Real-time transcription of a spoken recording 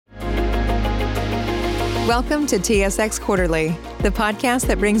Welcome to TSX Quarterly, the podcast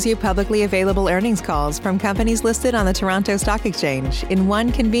that brings you publicly available earnings calls from companies listed on the Toronto Stock Exchange in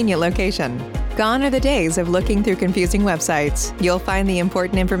one convenient location. Gone are the days of looking through confusing websites. You'll find the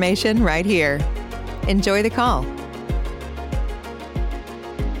important information right here. Enjoy the call.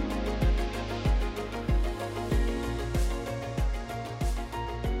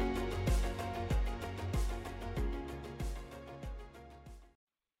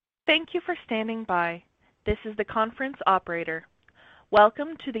 Thank you for standing by. This is the conference operator. Welcome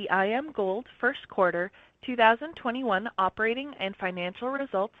to the IAMGOLD First Quarter 2021 Operating and Financial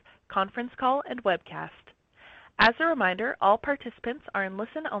Results Conference Call and Webcast. As a reminder, all participants are in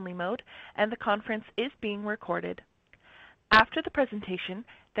listen-only mode and the conference is being recorded. After the presentation,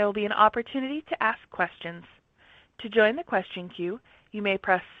 there will be an opportunity to ask questions. To join the question queue, you may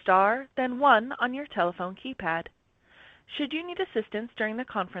press star, then 1 on your telephone keypad. Should you need assistance during the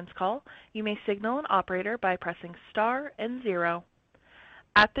conference call, you may signal an operator by pressing star and 0.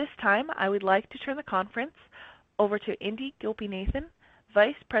 At this time, I would like to turn the conference over to Indi Gopinathan,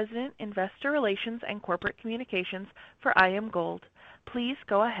 Vice President, Investor Relations and Corporate Communications for IAMGOLD. Please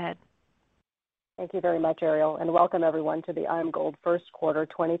go ahead. Thank you very much, Ariel, and welcome everyone to the IAMGOLD First Quarter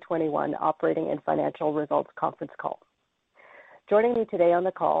 2021 Operating and Financial Results Conference Call. Joining me today on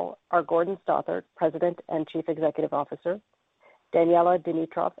the call are Gordon Stothart, President and Chief Executive Officer, Daniella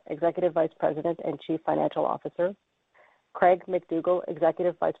Dimitrov, Executive Vice President and Chief Financial Officer, Craig McDougall,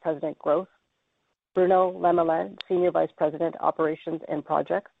 Executive Vice President, Growth, Bruno Lemelin, Senior Vice President, Operations and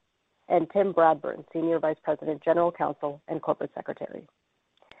Projects, and Tim Bradburn, Senior Vice President, General Counsel, and Corporate Secretary.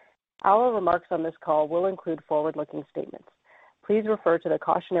 Our remarks on this call will include forward-looking statements. Please refer to the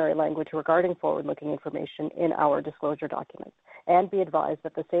cautionary language regarding forward-looking information in our disclosure documents, and be advised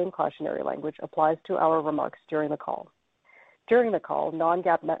that the same cautionary language applies to our remarks during the call. During the call,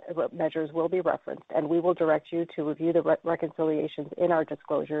 non-GAAP measures will be referenced, and we will direct you to review the reconciliations in our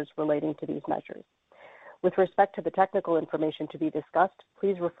disclosures relating to these measures. With respect to the technical information to be discussed,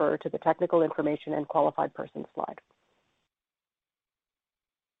 please refer to the technical information and qualified person slide.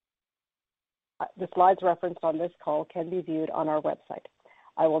 The slides referenced on this call can be viewed on our website.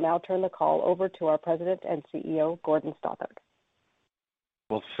 I will now turn the call over to our President and CEO, Gordon Stothart.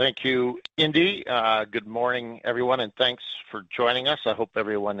 Well, thank you, Indi. Good morning, everyone, and thanks for joining us. I hope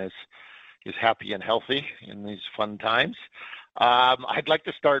everyone is happy and healthy in these fun times. I'd like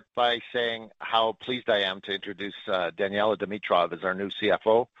to start by saying how pleased I am to introduce Daniella Dimitrov as our new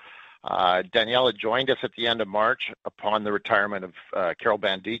CFO. Daniella joined us at the end of March upon the retirement of Carol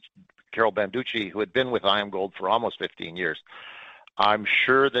Banducci, who had been with IAMGOLD for almost 15 years. I'm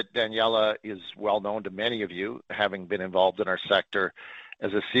sure that Daniella is well known to many of you, having been involved in our sector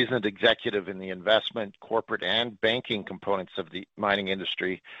as a seasoned executive in the investment, corporate, and banking components of the mining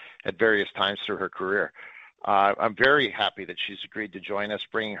industry at various times through her career. I'm very happy that she's agreed to join us,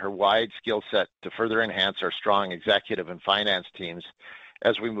 bringing her wide skill set to further enhance our strong executive and finance teams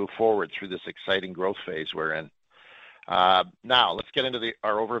as we move forward through this exciting growth phase we're in. Now, let's get into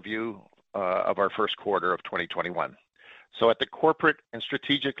our overview of our first quarter of 2021. So at the corporate and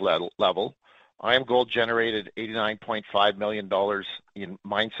strategic level, IAMGOLD generated $89.5 million in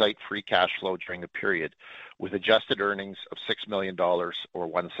mine site free cash flow during the period, with adjusted earnings of $6 million or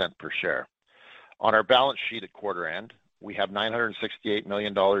 1 cent per share. On our balance sheet at quarter end, we have $968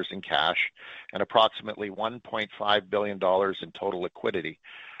 million in cash and approximately $1.5 billion in total liquidity,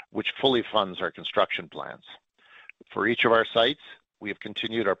 which fully funds our construction plans. For each of our sites, we have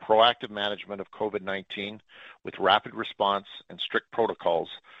continued our proactive management of COVID-19 with rapid response and strict protocols,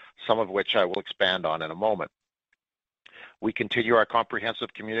 some of which I will expand on in a moment. We continue our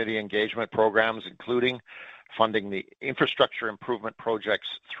comprehensive community engagement programs, including funding the infrastructure improvement projects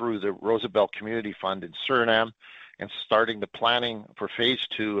through the Rosebel Community Fund in Suriname and starting the planning for Phase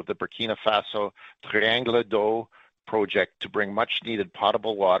 2 of the Burkina Faso Triangle d'Eau project to bring much-needed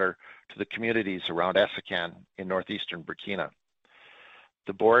potable water to the communities around Essakane in northeastern Burkina.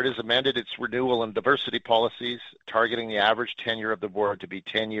 The board has amended its renewal and diversity policies, targeting the average tenure of the board to be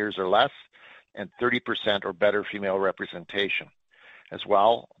 10 years or less and 30% or better female representation. As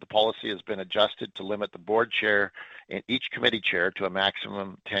well, the policy has been adjusted to limit the board chair and each committee chair to a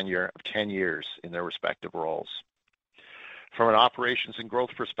maximum tenure of 10 years in their respective roles. From an operations and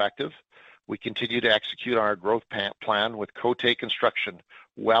growth perspective, we continue to execute on our growth plan with Côté construction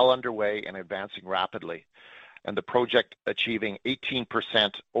well underway and advancing rapidly, and the project achieving 18%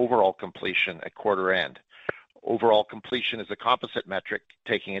 overall completion at quarter end. Overall completion is a composite metric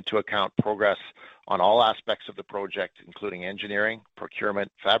taking into account progress on all aspects of the project, including engineering,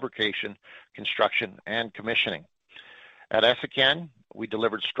 procurement, fabrication, construction, and commissioning. At Essakane, we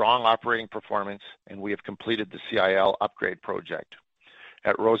delivered strong operating performance, and we have completed the CIL upgrade project.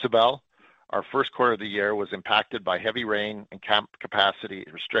 At Rosebel, our first quarter of the year was impacted by heavy rain and camp capacity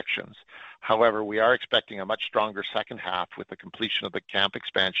restrictions. However, we are expecting a much stronger second half with the completion of the camp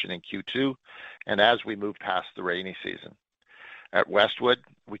expansion in Q2 and as we move past the rainy season. At Westwood,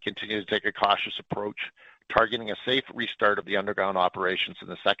 we continue to take a cautious approach, targeting a safe restart of the underground operations in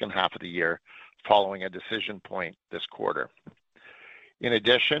the second half of the year following a decision point this quarter. In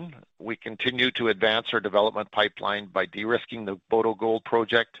addition, we continue to advance our development pipeline by de-risking the Boto Gold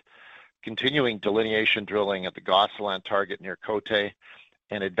project, continuing delineation drilling at the Gosselin target near Côté,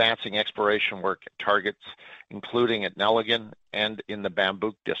 and advancing exploration work at targets including at Nelligan and in the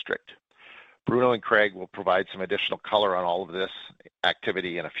Bambouk district. Bruno and Craig will provide some additional color on all of this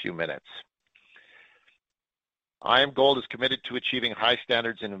activity in a few minutes. IAMGOLD is committed to achieving high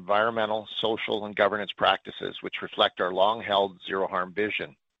standards in environmental, social, and governance practices, which reflect our long-held zero-harm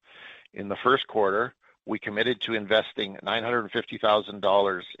vision. In the first quarter, we committed to investing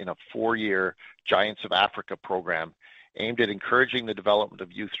 $950,000 in a 4-year Giants of Africa program aimed at encouraging the development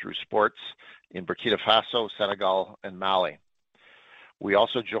of youth through sports in Burkina Faso, Senegal, and Mali. We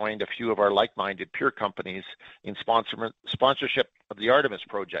also joined a few of our like-minded peer companies in sponsorship of the Artemis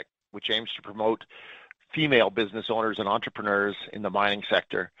Project, which aims to promote female business owners and entrepreneurs in the mining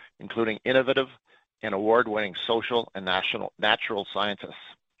sector, including innovative and award-winning social and natural scientists.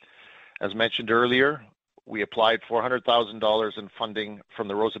 As mentioned earlier, we applied $400,000 in funding from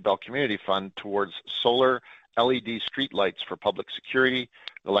the Rosebel Community Fund towards solar LED streetlights for public security,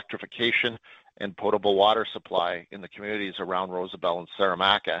 electrification, and potable water supply in the communities around Rosebel and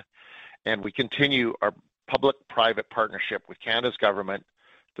Saramacca. And we continue our public-private partnership with Canada's government,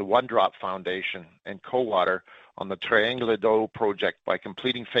 the One Drop Foundation, and Cowater on the Triangle d'Eau project by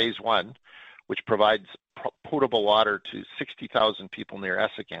completing Phase 1, which provides potable water to 60,000 people near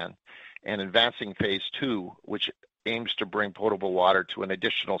Essakane, and advancing Phase 2, which aims to bring potable water to an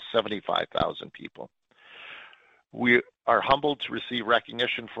additional 75,000 people. We are humbled to receive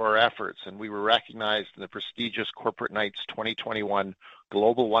recognition for our efforts, and we were recognized in the prestigious Corporate Knights 2021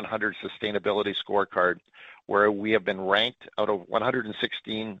 Global 100 Sustainability Scorecard, where we have been ranked out of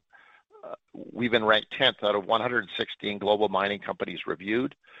 116. We've been ranked 10th out of 116 global mining companies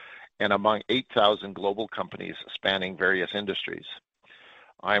reviewed, and among 8,000 global companies spanning various industries.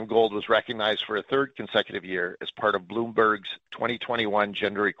 IAMGOLD was recognized for a third consecutive year as part of Bloomberg's 2021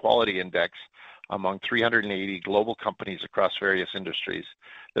 Gender Equality Index among 380 global companies across various industries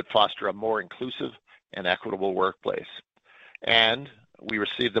that foster a more inclusive and equitable workplace. And we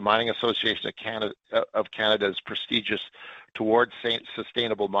received the Mining Association of Canada's prestigious Towards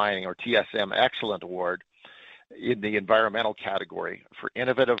Sustainable Mining, or TSM Excellent Award, in the environmental category for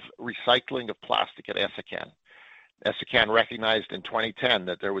innovative recycling of plastic at Essakane. Essakane recognized in 2010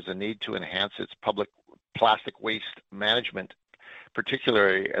 that there was a need to enhance its public plastic waste management,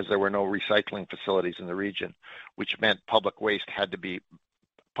 particularly as there were no recycling facilities in the region, which meant public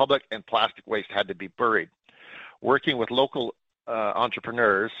and plastic waste had to be buried. Working with local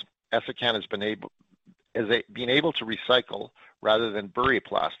entrepreneurs, Essakane has been able to recycle rather than bury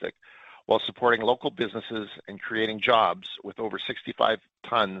plastic, while supporting local businesses and creating jobs with over 65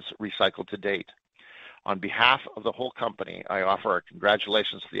 tons recycled to date. On behalf of the whole company, I offer our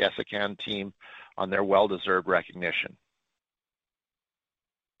congratulations to the Essakane team on their well-deserved recognition.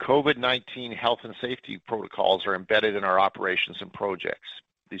 COVID-19 health and safety protocols are embedded in our operations and projects.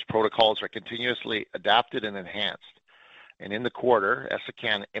 These protocols are continuously adapted and enhanced. And in the quarter,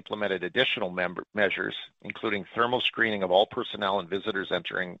 Essakane implemented additional measures, including thermal screening of all personnel and visitors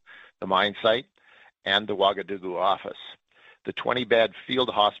entering the mine site and the Ouagadougou office. The 20-bed field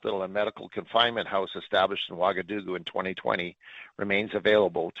hospital and medical confinement house established in Ouagadougou in 2020 remains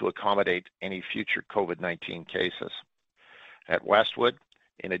available to accommodate any future COVID-19 cases. At Westwood,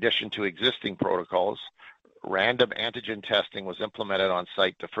 in addition to existing protocols, random antigen testing was implemented on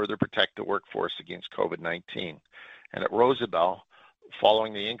site to further protect the workforce against COVID-19. And at Rosebel,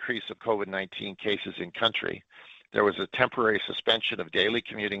 following the increase of COVID-19 cases in country, there was a temporary suspension of daily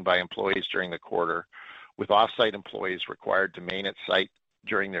commuting by employees during the quarter, with off-site employees required to remain at site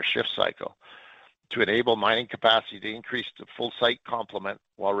during their shift cycle. To enable mining capacity to increase to full site complement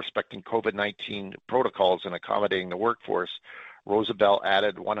while respecting COVID-19 protocols and accommodating the workforce, Rosebel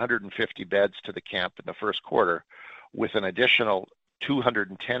added 150 beds to the camp in the first quarter, with an additional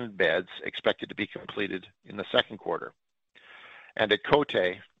 210 beds expected to be completed in the second quarter. And at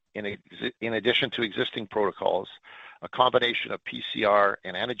Côté, in addition to existing protocols, a combination of PCR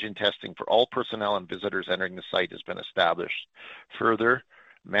and antigen testing for all personnel and visitors entering the site has been established. Further,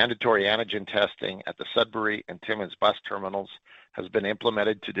 Mandatory antigen testing at the Sudbury and Timmins bus terminals has been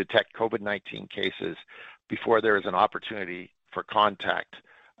implemented to detect COVID-19 cases before there is an opportunity for contact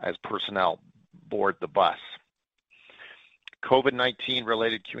as personnel board the bus. COVID-19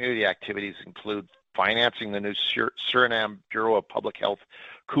 related community activities include financing the new Suriname Bureau of Public Health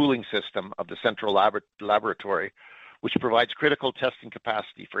cooling system of the Central Laboratory, which provides critical testing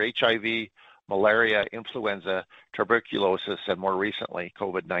capacity for HIV, malaria, influenza, tuberculosis, and more recently,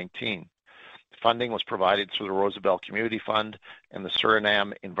 COVID-19. Funding was provided through the Rosebel Community Fund and the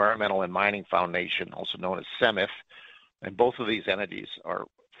Suriname Environmental and Mining Foundation, also known as CEMIF, and both of these entities are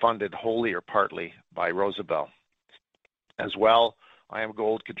funded wholly or partly by Rosebel. As well,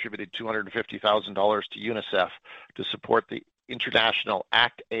 IAMGOLD contributed $250,000 to UNICEF to support the International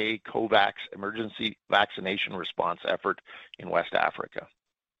ACT-A COVAX emergency vaccination response effort in West Africa.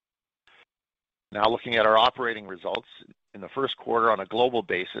 Now looking at our operating results, in the first quarter on a global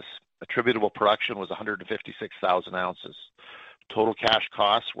basis, attributable production was 156,000 ounces. Total cash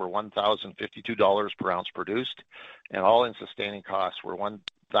costs were $1,052 per ounce produced, and all-in sustaining costs were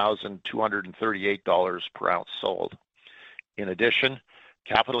 $1,238 per ounce sold. In addition,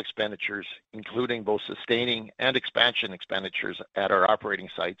 capital expenditures, including both sustaining and expansion expenditures at our operating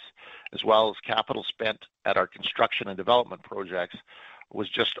sites, as well as capital spent at our construction and development projects, was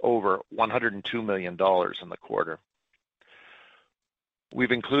just over $102 million in the quarter.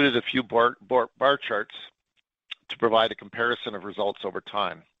 We've included a few bar charts to provide a comparison of results over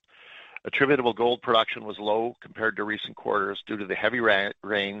time. Attributable gold production was low compared to recent quarters due to the heavy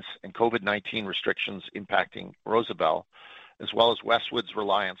rains and COVID-19 restrictions impacting Rosebel, as well as Westwood's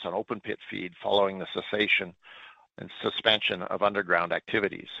reliance on open pit feed following the cessation and suspension of underground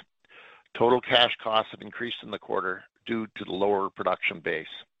activities. Total cash costs have increased in the quarter due to the lower production base.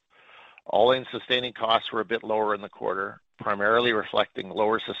 All-in sustaining costs were a bit lower in the quarter, primarily reflecting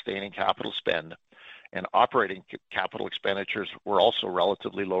lower sustaining capital spend, and operating capital expenditures were also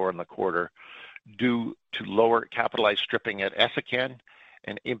relatively lower in the quarter due to lower capitalized stripping at Essakane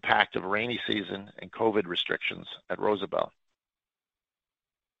and impact of rainy season and COVID restrictions at Rosebel.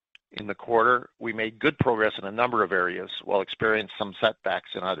 In the quarter, we made good progress in a number of areas while experiencing some setbacks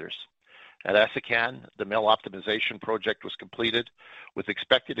in others. At Essakane, the mill optimization project was completed with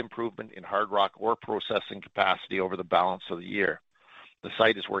expected improvement in hard rock ore processing capacity over the balance of the year. The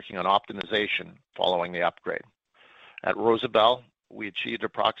site is working on optimization following the upgrade. At Rosebel, we achieved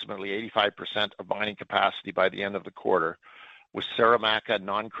approximately 85% of mining capacity by the end of the quarter, with Saramacca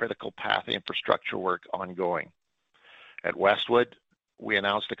non-critical path infrastructure work ongoing. At Westwood, we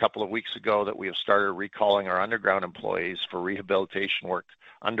announced a couple of weeks ago that we have started recalling our underground employees for rehabilitation work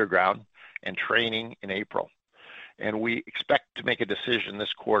underground and training in April. And we expect to make a decision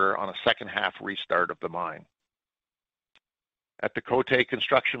this quarter on a second half restart of the mine. At the Côté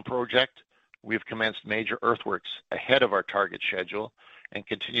construction project, we have commenced major earthworks ahead of our target schedule and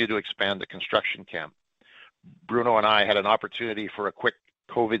continue to expand the construction camp. Bruno and I had an opportunity for a quick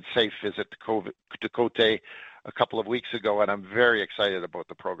COVID-safe visit to Côté a couple of weeks ago, and I'm very excited about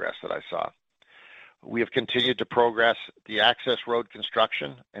the progress that I saw. We have continued to progress the access road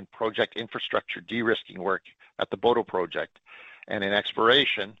construction and project infrastructure de-risking work at the Boto project. And in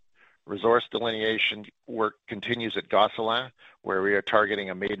exploration, resource delineation work continues at Gosselin, where we are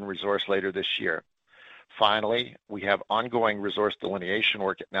targeting a maiden resource later this year. Finally, we have ongoing resource delineation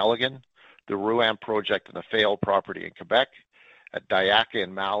work at Nelligan, the Rouyn project and the Fail property in Quebec, at Diaka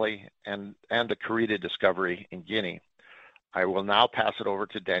in Mali, and the Karita discovery in Guinea. I will now pass it over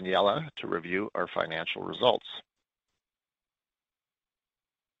to Daniela to review our financial results.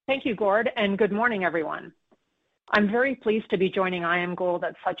 Thank you, Gord, and good morning, everyone. I'm very pleased to be joining IAMGOLD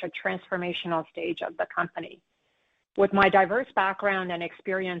at such a transformational stage of the company. With my diverse background and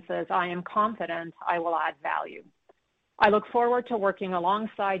experiences, I am confident I will add value. I look forward to working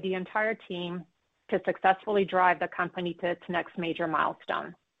alongside the entire team to successfully drive the company to its next major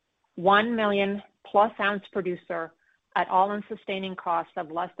milestone, 1 million plus ounce producer at all-in sustaining costs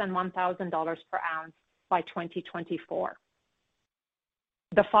of less than $1,000 per ounce by 2024.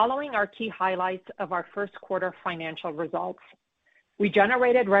 The following are key highlights of our first quarter financial results. We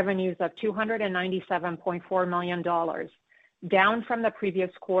generated revenues of $297.4 million, down from the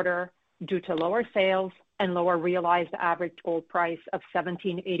previous quarter due to lower sales and lower realized average gold price of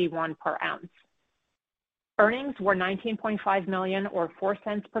 $1,781 per ounce. Earnings were $19.5 million or 4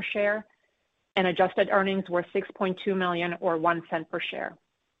 cents per share, and adjusted earnings were $6.2 million or 1 cent per share.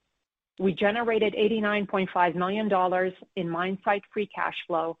 We generated $89.5 million in mine site free cash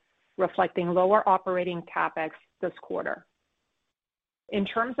flow, reflecting lower operating capex this quarter. In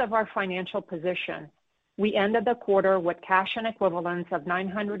terms of our financial position, We ended the quarter with cash and equivalents of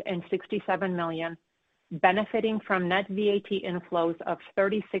 $967 million, benefiting from net VAT inflows of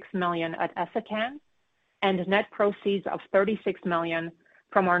 $36 million at Essakane and net proceeds of $36 million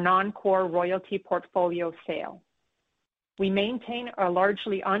from our non-core royalty portfolio sale. We maintain a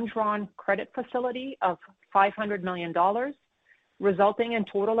largely undrawn credit facility of $500 million, resulting in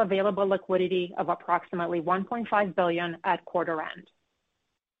total available liquidity of approximately $1.5 billion at quarter end.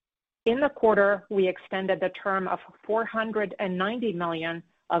 In the quarter, we extended the term of $490 million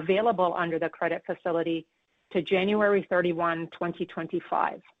available under the credit facility to January 31,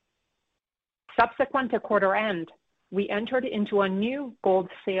 2025. Subsequent to quarter end, we entered into a new gold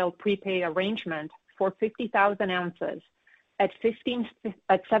sale prepay arrangement for 50,000 ounces at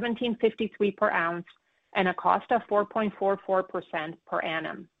 $17.53 per ounce and a cost of 4.44% per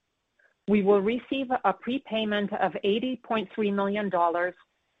annum. We will receive a prepayment of $80.3 million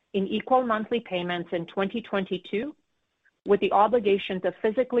in equal monthly payments in 2022, with the obligation to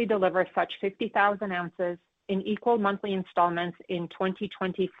physically deliver such 50,000 ounces in equal monthly installments in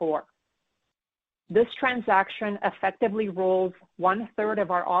 2024. This transaction effectively rolls 1/3 of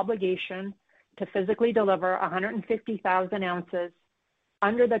our obligation to physically deliver 150,000 ounces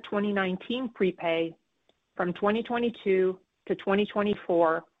under the 2019 prepay from 2022 to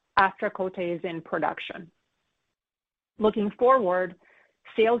 2024 after Côté is in production. Looking forward,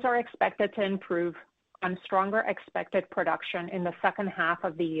 sales are expected to improve on stronger expected production in the second half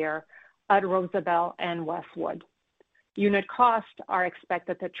of the year at Rosebel and Westwood. Unit costs are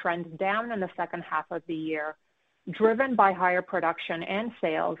expected to trend down in the second half of the year, driven by higher production and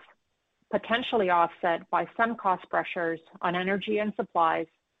sales, potentially offset by some cost pressures on energy and supplies,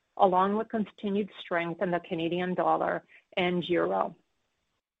 along with continued strength in the Canadian dollar and euro.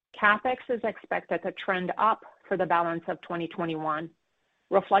 CapEx is expected to trend up for the balance of 2021,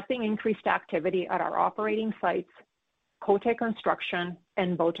 reflecting increased activity at our operating sites, Côté construction,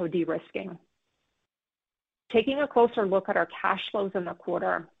 and Boto de-risking. Taking a closer look at our cash flows in the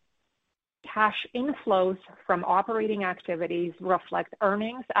quarter, cash inflows from operating activities reflect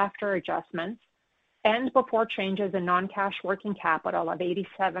earnings after adjustments and before changes in non-cash working capital of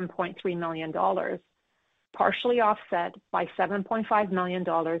 $87.3 million, partially offset by $7.5 million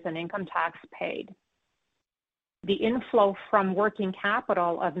in income tax paid. The inflow from working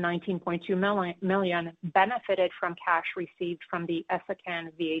capital of $19.2 million benefited from cash received from the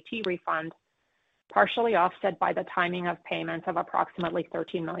Essakane VAT refund, partially offset by the timing of payments of approximately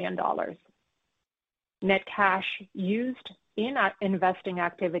 $13 million. Net cash used in investing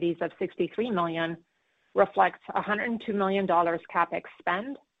activities of $63 million reflects $102 million CapEx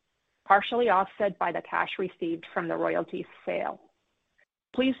spend, partially offset by the cash received from the royalty sale.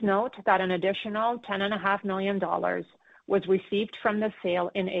 Please note that an additional $10.5 million was received from the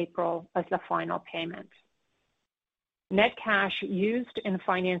sale in April as the final payment. Net cash used in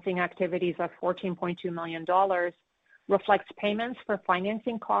financing activities of $14.2 million reflects payments for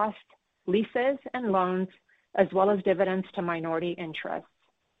financing costs, leases, and loans, as well as dividends to minority interests.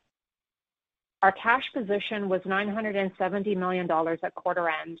 Our cash position was $970 million at quarter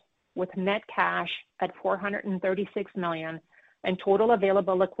end, with net cash at $436 million and total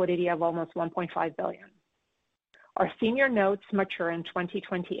available liquidity of almost $1.5 billion. Our senior notes mature in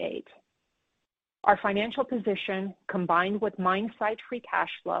 2028. Our financial position, combined with mine site free cash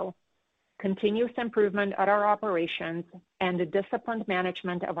flow, continuous improvement at our operations, and the disciplined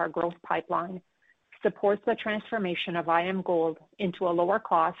management of our growth pipeline, supports the transformation of IAMGOLD into a lower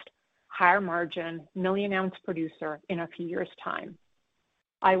cost, higher margin, million-ounce producer in a few years' time.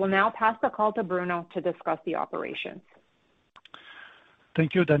 I will now pass the call to Bruno to discuss the operations.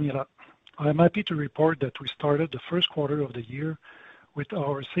 Thank you, Daniela. I'm happy to report that we started the first quarter of the year with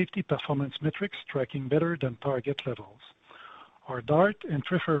our safety performance metrics tracking better than target levels. Our DART and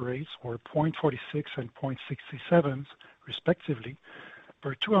TRIFR rates were 0.46 and 0.67 respectively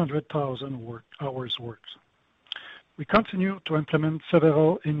per 200,000 hours worked. We continue to implement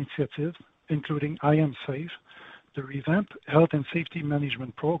several initiatives, including IAMSAFE, the revamped health and safety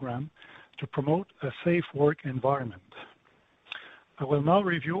management program to promote a safe work environment. I will now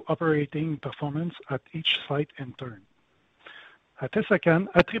review operating performance at each site in turn. At Essakane,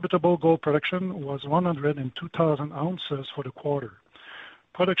 attributable gold production was 102,000 ounces for the quarter.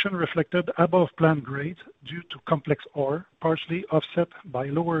 Production reflected above plan grades due to complex ore, partially offset by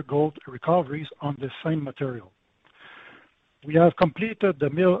lower gold recoveries on the same material. We have completed the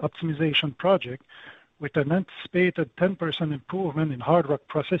mill optimization project with an anticipated 10% improvement in hard rock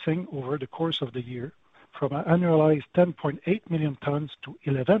processing over the course of the year, from an annualized 10.8 million tons to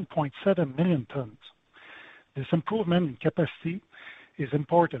 11.7 million tons. This improvement in capacity is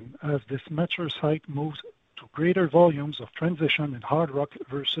important as this mature site moves to greater volumes of transition in hard rock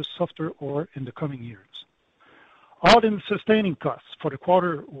versus softer ore in the coming years. All-in sustaining costs for the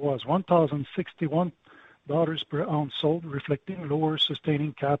quarter was $1,061 per ounce sold, reflecting lower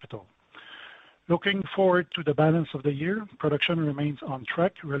sustaining capital. Looking forward to the balance of the year, production remains on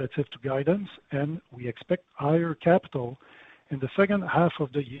track relative to guidance, and we expect higher capital in the second half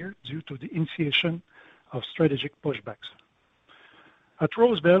of the year due to the initiation of strategic pushbacks. At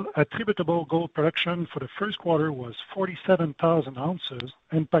Rosebel, attributable gold production for the first quarter was 47,000 ounces,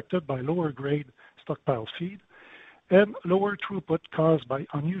 impacted by lower grade stockpile feed and lower throughput caused by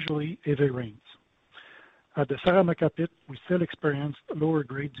unusually heavy rains. At the Saramacca pit, we still experienced lower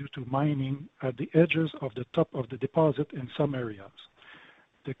grade due to mining at the edges of the top of the deposit in some areas.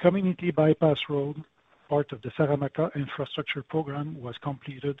 The community bypass road, part of the Saramacca infrastructure program, was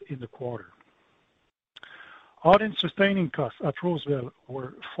completed in the quarter. All-in sustaining costs at Rosebel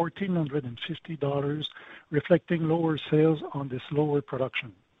were $1,450, reflecting lower sales on this lower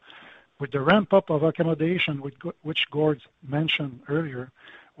production. With the ramp-up of accommodation, which Gord mentioned earlier,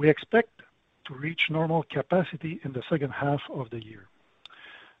 we expect to reach normal capacity in the second half of the year.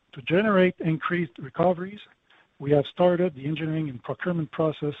 To generate increased recoveries, we have started the engineering and procurement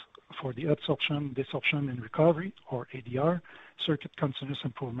process for the absorption, desorption and recovery, or ADR, Circuit Continuous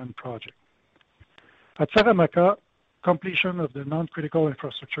Improvement Project. At Saramacca, completion of the non-critical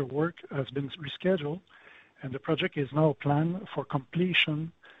infrastructure work has been rescheduled, and the project is now planned for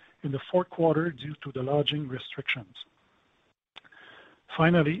completion in the fourth quarter due to the lodging restrictions.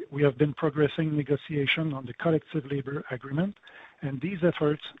 Finally, we have been progressing negotiation on the collective labor agreement, and these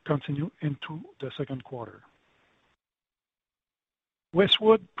efforts continue into the second quarter.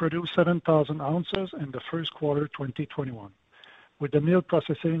 Westwood produced 7,000 ounces in the first quarter 2021, with the mill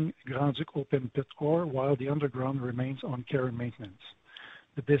processing Grand Duc open pit ore while the underground remains on care and maintenance.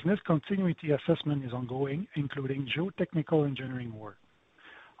 The business continuity assessment is ongoing, including geotechnical engineering work.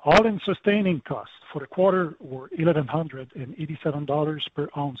 All-in sustaining costs for the quarter were $1,187 per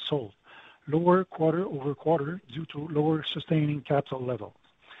ounce sold, lower quarter-over-quarter due to lower sustaining capital levels.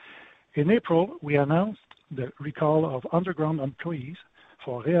 In April, we announced the recall of underground employees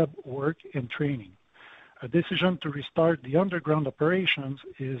for rehab work and training. A decision to restart the underground operations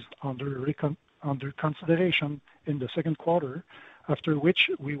is under consideration in the second quarter, after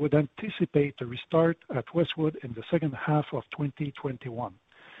which we would anticipate a restart at Westwood in the second half of 2021.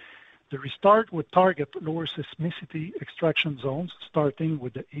 The restart would target lower seismicity extraction zones, starting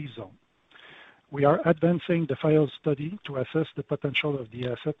with the E zone. We are advancing the Fayolle study to assess the potential of the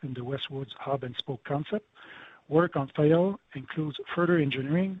asset in the Westwood's hub and spoke concept. Work on Fayolle includes further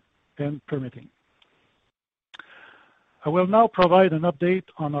engineering and permitting. I will now provide an update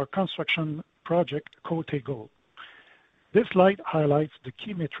on our construction project, Côté Gold. This slide highlights the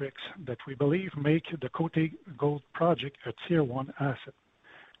key metrics that we believe make the Côté Gold project a Tier 1 asset.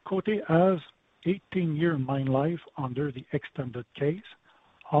 Côté has 18-year mine life under the extended case,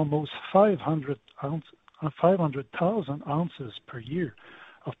 almost 500,000 ounces per year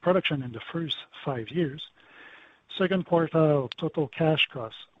of production in the first 5 years, second quartile total cash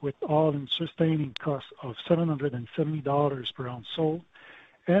costs with all-in sustaining costs of $770 per ounce sold,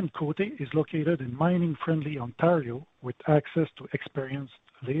 and Côté is located in mining-friendly Ontario with access to experienced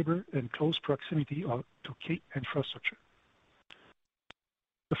labor and close proximity to key infrastructure.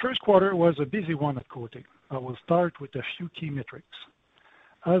 The first quarter was a busy one at Côté. I will start with a few key metrics.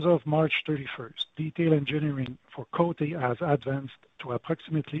 As of March 31st, detail engineering for Côté has advanced to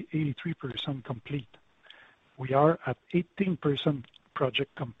approximately 83% complete. We are at 18%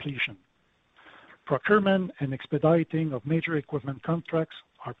 project completion. Procurement and expediting of major equipment contracts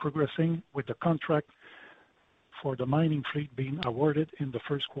are progressing, with the contract for the mining fleet being awarded in the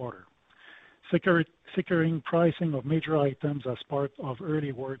first quarter. Securing pricing of major items as part of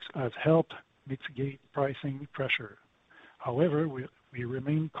early works has helped mitigate pricing pressure. However, we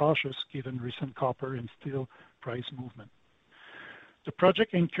remain cautious given recent copper and steel price movement. The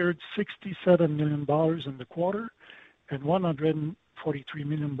project incurred $67 million in the quarter and $143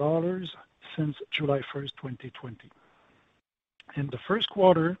 million since July 1st, 2020. In the first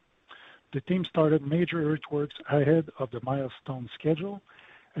quarter, the team started major earthworks ahead of the milestone schedule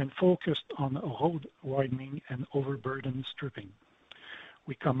and focused on road widening and overburden stripping.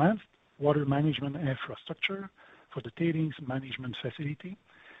 We commenced water management infrastructure for the tailings management facility,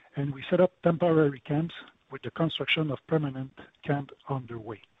 and we set up temporary camps with the construction of permanent camp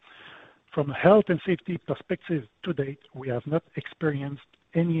underway. From a health and safety perspective to date, we have not experienced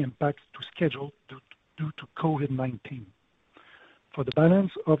any impact to schedule due to COVID-19. For the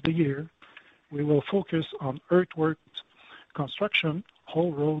balance of the year, we will focus on earthworks construction,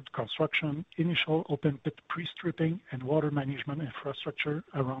 whole road construction, initial open pit pre-stripping, and water management infrastructure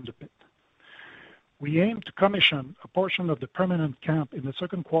around the pit. We aim to commission a portion of the permanent camp in the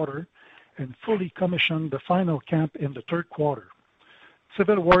second quarter and fully commission the final camp in the third quarter.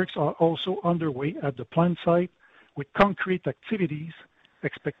 Civil works are also underway at the plant site, with concrete activities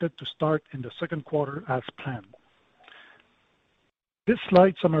expected to start in the second quarter as planned. This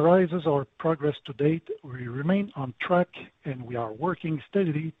slide summarizes our progress to date. We remain on track and we are working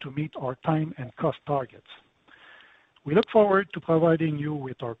steadily to meet our time and cost targets. We look forward to providing you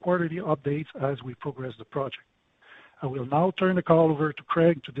with our quarterly updates as we progress the project. I will now turn the call over to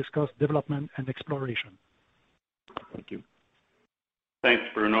Craig to discuss development and exploration. Thank you. Thanks,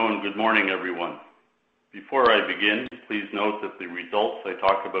 Bruno, and good morning, everyone. Before I begin, please note that the results I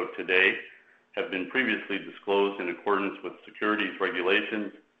talk about today have been previously disclosed in accordance with securities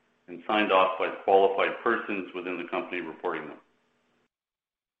regulations and signed off by qualified persons within the company reporting them.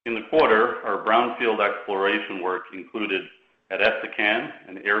 In the quarter, our brownfield exploration work included at Essakane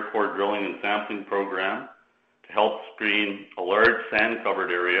an air core drilling and sampling program to help screen a large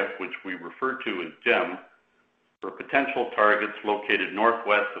sand-covered area, which we refer to as GEM, for potential targets located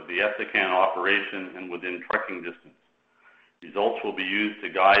northwest of the Essakane operation and within trucking distance. Results will be used to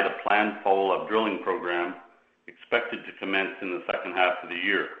guide a planned follow-up drilling program expected to commence in the second half of the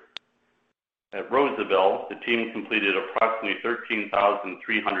year. At Rosebel, the team completed approximately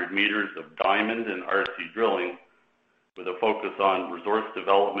 13,300 meters of diamond and RC drilling with a focus on resource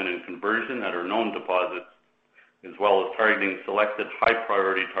development and conversion at our known deposits, as well as targeting selected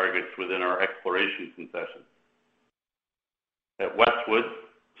high-priority targets within our exploration concessions. At Westwood,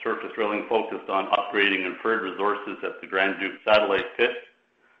 surface drilling focused on upgrading inferred resources at the Grand Duke satellite pit,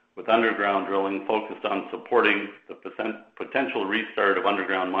 with underground drilling focused on supporting the potential restart of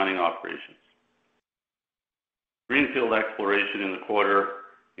underground mining operations. Greenfield exploration in the quarter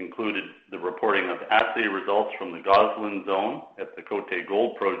included the reporting of assay results from the Gosselin zone at the Côté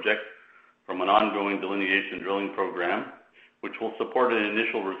Gold project from an ongoing delineation drilling program, which will support an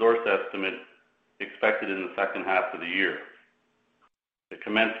initial resource estimate expected in the second half of the year. The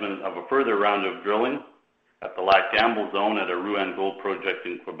commencement of a further round of drilling at the Lac Gamble zone at a Rouyn Gold project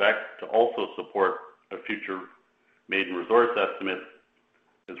in Quebec to also support a future maiden resource estimate,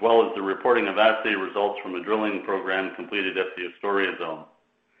 as well as the reporting of assay results from a drilling program completed at the Astoria zone.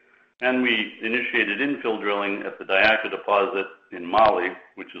 And we initiated infill drilling at the Diaka deposit in Mali,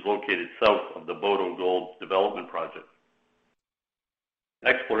 which is located south of the Boto Gold development project.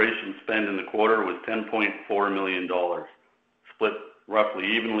 Exploration spend in the quarter was $10.4 million, split roughly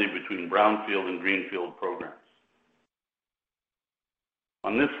evenly between brownfield and greenfield programs.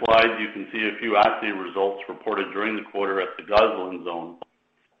 On this slide, you can see a few assay results reported during the quarter at the Gosselin zone,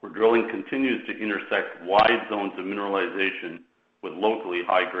 where drilling continues to intersect wide zones of mineralization with locally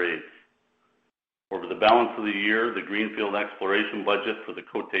high grades. Over the balance of the year, the greenfield exploration budget for the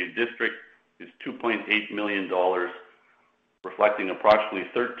Côté district is $2.8 million, reflecting approximately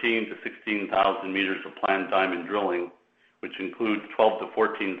 13,000 to 16,000 meters of planned diamond drilling, which includes 12,000 to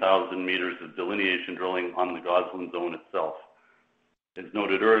 14,000 meters of delineation drilling on the Gosselin zone itself. As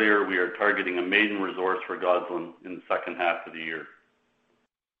noted earlier, we are targeting a maiden resource for Gosselin in the second half of the year.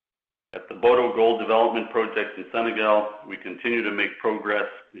 At the Boto Gold development project in Senegal, we continue to make progress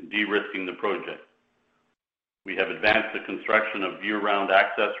in de-risking the project. We have advanced the construction of year-round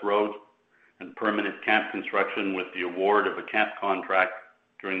access road and permanent camp construction with the award of a camp contract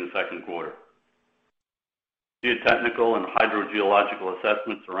during the second quarter. Geotechnical and hydrogeological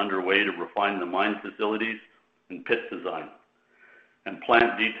assessments are underway to refine the mine facilities and pit design, and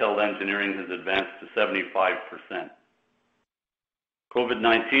plant detailed engineering has advanced to 75%.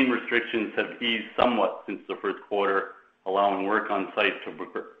 COVID-19 restrictions have eased somewhat since the first quarter, allowing work on site to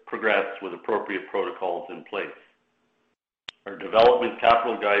progress with appropriate protocols in place. Our development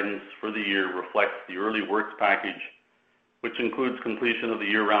capital guidance for the year reflects the early works package, which includes completion of the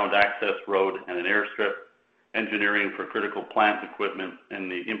year-round access road and an airstrip, engineering for critical plant equipment,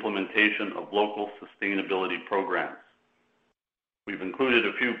 and the implementation of local sustainability programs. We've included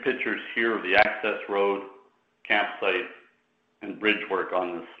a few pictures here of the access road, campsite, and bridge work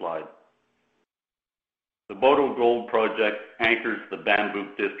on this slide. The Boto Gold project anchors the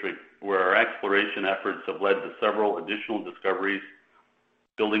Bambouk district, where our exploration efforts have led to several additional discoveries,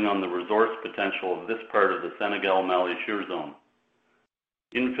 building on the resource potential of this part of the Senegal-Mali Shear Zone.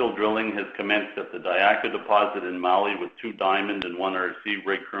 Infill drilling has commenced at the Diaka deposit in Mali with 2 diamond and 1 RC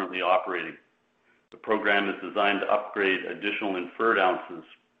rig currently operating. The program is designed to upgrade additional inferred ounces,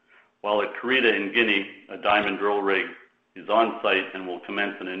 while at Karita in Guinea, a diamond drill rig is on site and will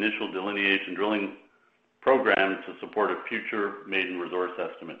commence an initial delineation drilling program to support a future maiden resource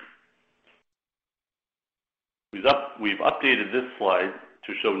estimate. We've updated this slide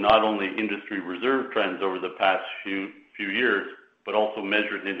to show not only industry reserve trends over the past few years, but also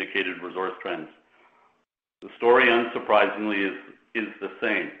measured and indicated resource trends. The story, unsurprisingly, is the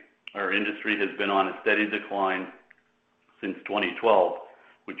same. Our industry has been on a steady decline since 2012,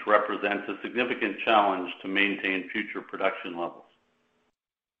 which represents a significant challenge to maintain future production levels.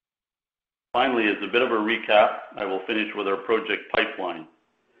 Finally, as a bit of a recap, I will finish with our project pipeline.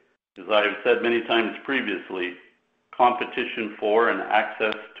 As I have said many times previously, competition for and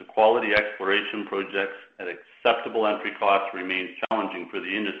access to quality exploration projects at acceptable entry costs remains challenging for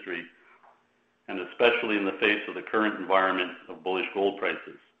the industry, and especially in the face of the current environment of bullish gold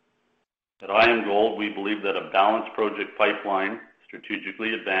prices. At IAMGOLD, we believe that a balanced project pipeline,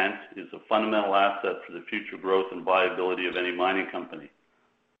 strategically advanced, is a fundamental asset for the future growth and viability of any mining company.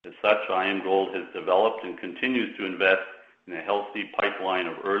 As such, IAMGOLD has developed and continues to invest in a healthy pipeline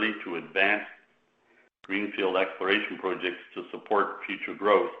of early to advanced greenfield exploration projects to support future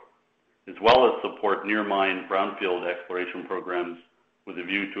growth, as well as support near mine brownfield exploration programs with a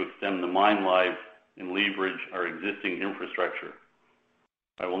view to extend the mine life and leverage our existing infrastructure.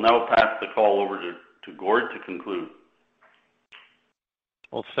 I will now pass the call over to Gord to conclude.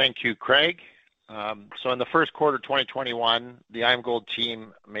 Well, thank you, Craig. So in the first quarter 2021, the IAMGOLD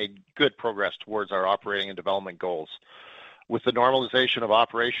team made good progress towards our operating and development goals. With the normalization of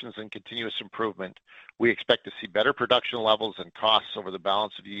operations and continuous improvement, we expect to see better production levels and costs over the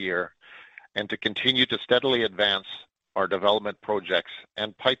balance of the year and to continue to steadily advance our development projects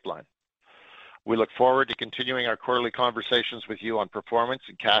and pipeline. We look forward to continuing our quarterly conversations with you on performance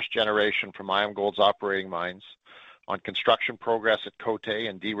and cash generation from IAMGOLD's operating mines, on construction progress at Côté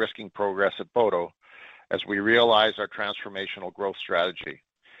and de-risking progress at Boto as we realize our transformational growth strategy,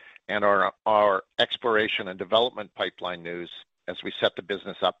 and our exploration and development pipeline news as we set the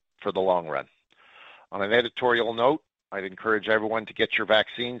business up for the long run. On an editorial note, I'd encourage everyone to get your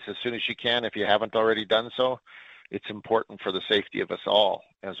vaccines as soon as you can if you haven't already done so. It's important for the safety of us all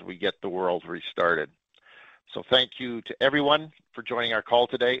as we get the world restarted. So thank you to everyone for joining our call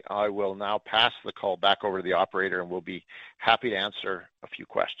today. I will now pass the call back over to the operator, and we'll be happy to answer a few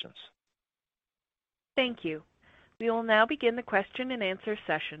questions. Thank you. We will now begin the question and answer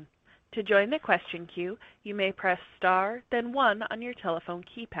session. To join the question queue, you may press star, then 1 on your telephone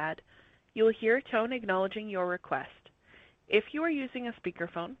keypad. You will hear a tone acknowledging your request. If you are using a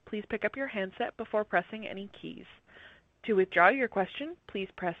speakerphone, please pick up your handset before pressing any keys. To withdraw your question, please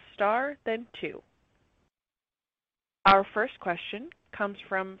press star, then 2. Our first question comes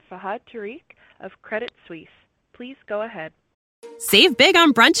from Fahad Tariq of Credit Suisse. Please go ahead. Save big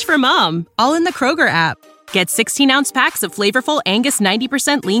on brunch for mom, all in the Kroger app. Get 16-ounce packs of flavorful Angus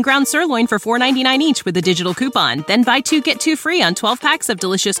 90% lean ground sirloin for $4.99 each with a digital coupon. Then buy 2, get 2 free on 12 packs of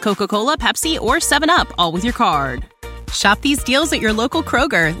delicious Coca-Cola, Pepsi, or 7-Up, all with your card. Shop these deals at your local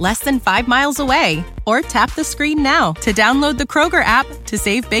Kroger, less than 5 miles away. Or tap the screen now to download the Kroger app to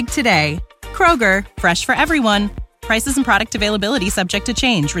save big today. Kroger, fresh for everyone. Prices and product availability subject to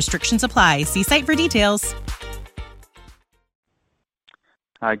change. Restrictions apply. See site for details.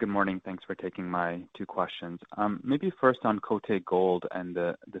 Hi, good morning. Thanks for taking my 2 questions. Maybe first on Côté Gold and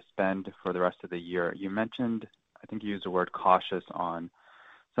the spend for the rest of the year. You mentioned, I think you used the word cautious on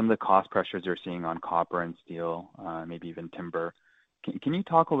some of the cost pressures you're seeing on copper and steel, maybe even timber. Can you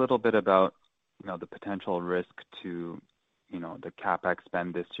talk a little bit about, the potential risk to, the CapEx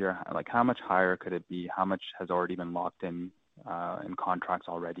spend this year? Like how much higher could it be? How much has already been locked in contracts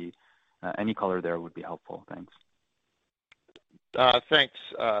already? Any color there would be helpful. Thanks. Thanks.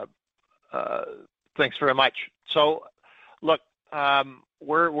 Thanks very much. So, look,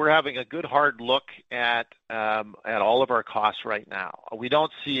 we're having a good hard look at all of our costs right now. We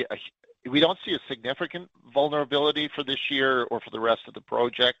don't see a significant vulnerability for this year or for the rest of the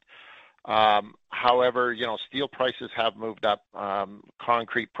project. However, steel prices have moved up,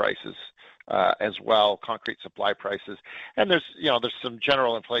 concrete prices as well, concrete supply prices, and there's some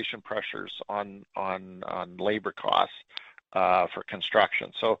general inflation pressures on labor costs for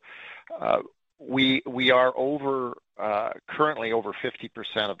construction. So we are currently over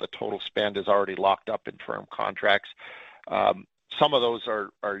 50% of the total spend is already locked up in firm contracts. Some of those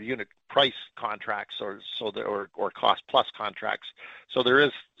are unit price contracts or cost plus contracts. So there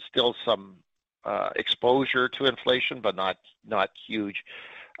is still some exposure to inflation, but not huge.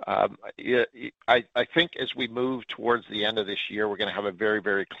 I think as we move towards the end of this year, we're going to have a very,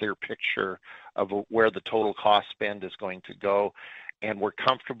 very clear picture of where the total cost spend is going to go, and we're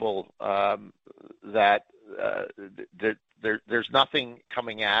comfortable that there's nothing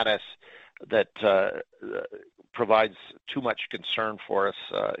coming at us provides too much concern for us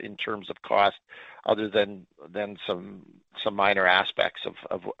in terms of cost, other than some minor aspects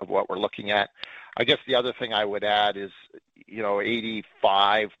of what we're looking at. I guess the other thing I would add is, 85%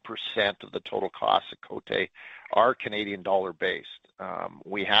 of the total costs at Côté are Canadian dollar based.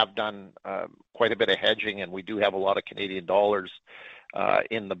 We have done quite a bit of hedging, and we do have a lot of Canadian dollars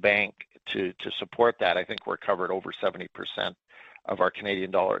in the bank to support that. I think we're covered over 70% of our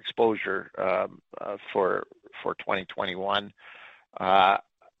Canadian dollar exposure for 2021.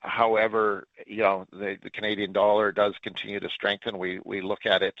 However, the Canadian dollar does continue to strengthen. We look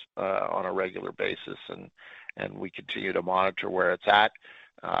at it on a regular basis, and we continue to monitor where it's at.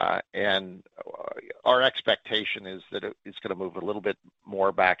 And our expectation is that it's going to move a little bit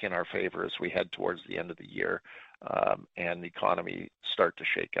more back in our favor as we head towards the end of the year and the economy start to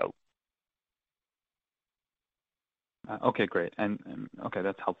shake out. Okay, great. And okay,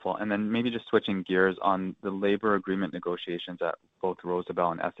 that's helpful. And then maybe just switching gears on the labor agreement negotiations at both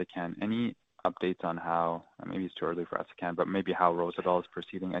Rosebel and Essakane. Any updates on how, maybe it's too early for Essakane, but maybe how Rosebel is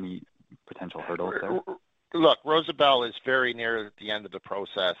proceeding? Any potential hurdles there? Look, Rosebel is very near the end of the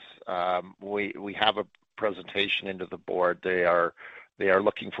process. We have a presentation into the board. They are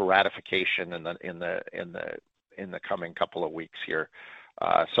looking for ratification in the coming couple of weeks here.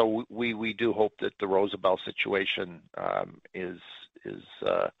 So we do hope that the Rosebel situation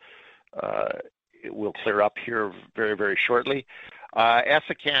it will clear up here very, very shortly.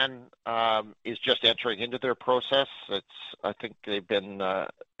 Essakane is just entering into their process. I think they've been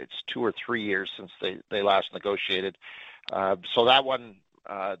it's 2 or 3 years since they last negotiated. So that one's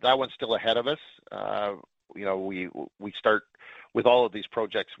still ahead of us. We start with all of these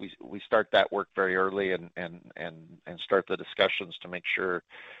projects. We start that work very early and start the discussions to make sure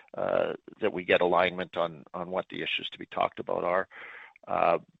that we get alignment on what the issues to be talked about are.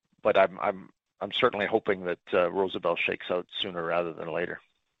 But I'm certainly hoping that Rosebel shakes out sooner rather than later.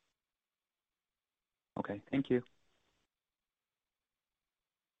 Okay, thank you.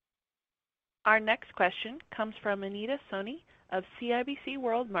 Our next question comes from Anita Soni of CIBC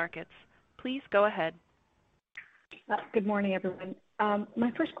World Markets. Please go ahead. Good morning, everyone.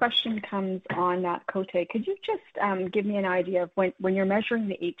 My first question comes on Côté. Could you just give me an idea of when you're measuring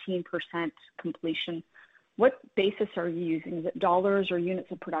the 18% completion, what basis are you using? Is it dollars or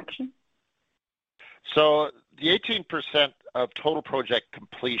units of production? So the 18% of total project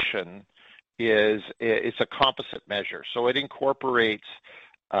completion is a composite measure. So it incorporates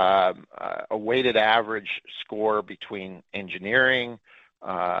a weighted average score between engineering,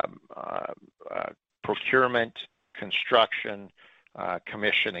 procurement, construction,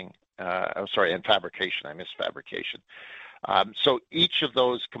 commissioning, and fabrication. I missed fabrication. So each of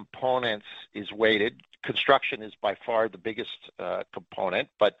those components is weighted. Construction is by far the biggest component,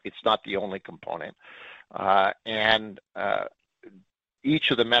 but it's not the only component. And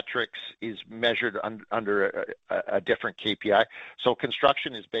each of the metrics is measured under a different KPI. So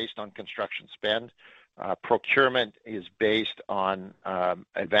construction is based on construction spend. Procurement is based on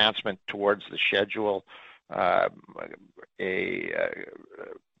advancement towards the schedule.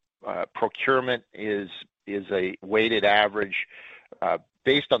 Procurement is a weighted average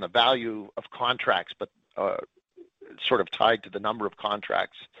based on the value of contracts, but sort of tied to the number of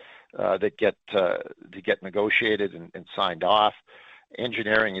contracts that get negotiated and signed off.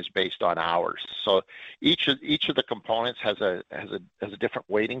 Engineering is based on hours. So each of the components has a different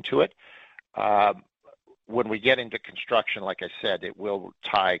weighting to it. When we get into construction, like I said, it will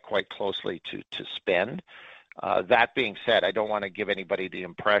tie quite closely to spend. That being said, I don't want to give anybody the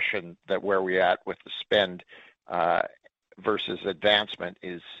impression that where we're at with the spend versus advancement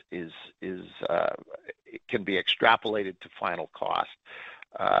is it can be extrapolated to final cost.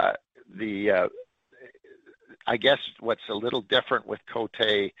 I guess what's a little different with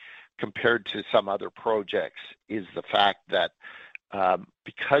Côté compared to some other projects is the fact that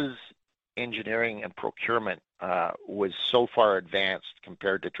because engineering and procurement was so far advanced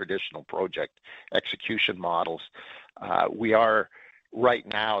compared to traditional project execution models, we are right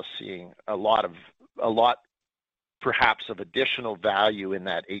now seeing a lot perhaps of additional value in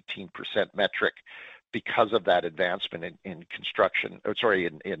that 18% metric because of that advancement in construction,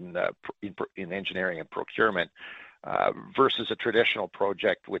 in engineering and procurement versus a traditional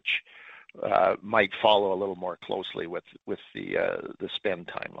project which might follow a little more closely with the spend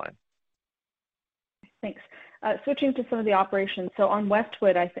timeline. Thanks. Switching to some of the operations. So on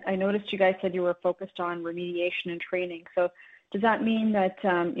Westwood, I noticed you guys said you were focused on remediation and training. So does that mean that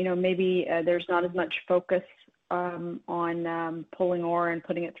maybe there's not as much focus on pulling ore and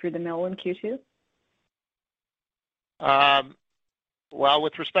putting it through the mill in Q2? Well,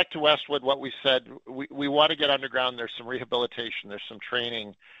 with respect to Westwood, what we said, we want to get underground. There's some rehabilitation, there's some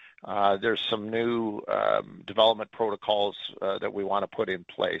training, there's some new development protocols that we want to put in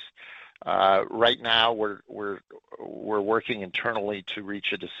place. Right now, we're working internally to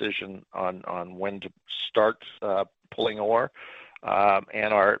reach a decision on when to start pulling ore,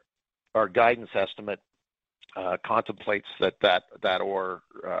 and our guidance estimate contemplates that ore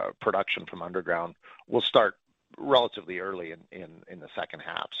production from underground will start relatively early in the second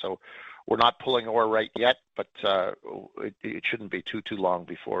half. So we're not pulling ore right yet, but it shouldn't be too long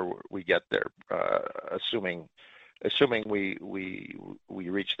before we get there, assuming we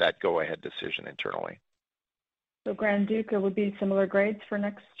reach that go-ahead decision internally. So Grand Duke would be similar grades for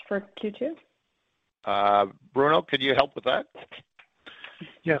Q2? Bruno, could you help with that?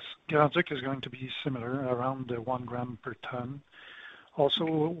 Yes, Grand Duc is going to be similar, around 1 gram per ton. Also,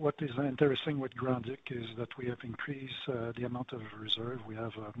 what is interesting with Grand Duc is that we have increased the amount of reserve. We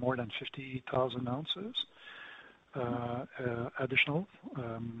have more than 50,000 ounces additional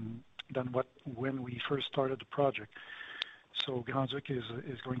than when we first started the project. So Grand Duc is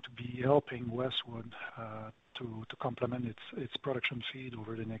going to be helping Westwood to complement its production feed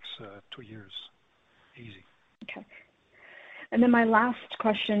over the next 2 years. Easy. Okay. And then my last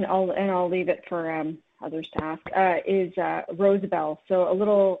question, I'll leave it for others to ask, is Rosebel. So a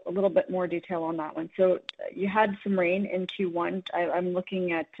little bit more detail on that one. So you had some rain in Q1. I'm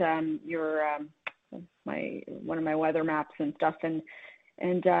looking at your one of my weather maps and stuff, and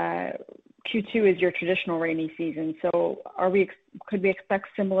Q2 is your traditional rainy season. So could we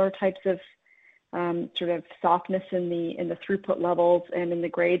expect similar types of sort of softness in the throughput levels and in the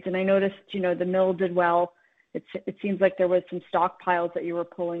grades? And I noticed, the mill did well. It seems like there was some stockpiles that you were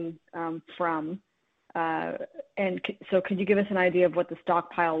pulling from. And so could you give us an idea of what the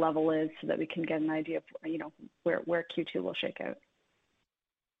stockpile level is so that we can get an idea of, where Q2 will shake out?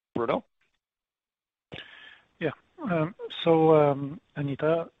 Bruno? Yeah. So,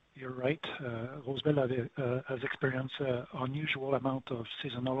 Anita, you're right. Rosebel has experienced an unusual amount of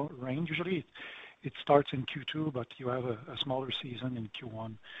seasonal rain. Usually it starts in Q2, but you have a smaller season in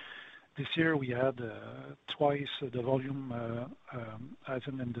Q1. This year we had twice the volume as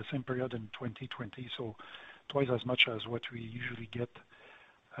in the same period in 2020, so twice as much as what we usually get.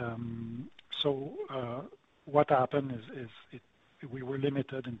 What happened is we were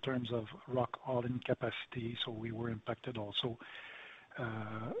limited in terms of rock hauling capacity, so we were impacted also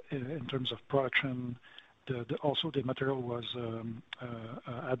in terms of production. Also the material was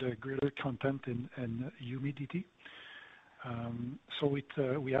had a greater content in humidity. So we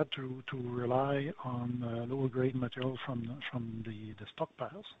had to rely on lower grade material from the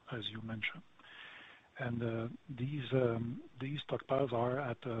stockpiles, as you mentioned. And these stockpiles are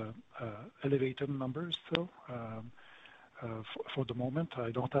at elevated numbers still. For the moment,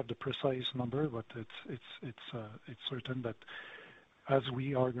 I don't have the precise number, but it's certain that as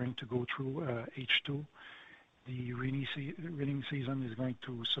we are going to go through H2, the rainy season is going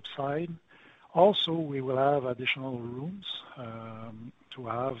to subside. Also, we will have additional rooms to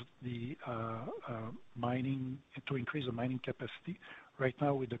have the mining, to increase the mining capacity. Right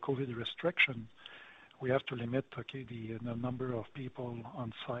now, with the COVID restriction, we have to limit the number of people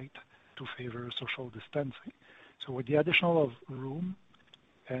on site to favor social distancing. So with the additional of room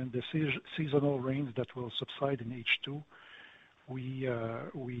and the seasonal rains that will subside in H2, we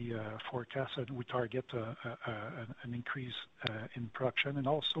forecast and we target an increase in production, and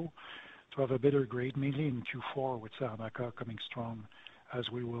also to have a better grade, mainly in Q4 with Saramacca coming strong, as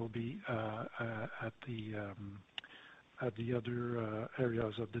we will be at the other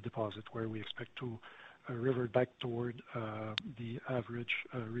areas of the deposit where we expect to revert back toward the average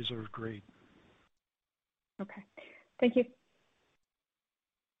reserve grade. Okay, thank you.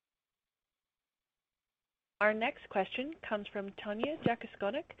 Our next question comes from Tanya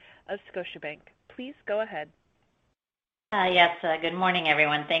Jakusconek of Scotiabank. Please go ahead. Yes, good morning,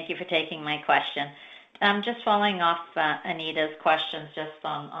 everyone. Thank you for taking my question. Just following off Anita's questions just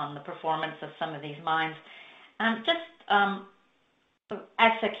on the performance of some of these mines. Essakane,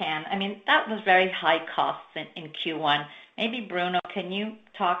 I mean, that was very high costs in Q1. Maybe, Bruno, can you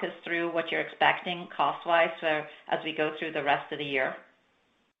talk us through what you're expecting cost-wise as we go through the rest of the year?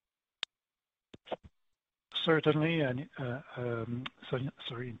 Certainly,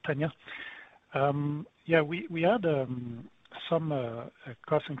 Tanya. Yeah, we had some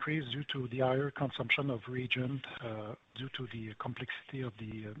cost increase due to the higher consumption of reagent due to the complexity of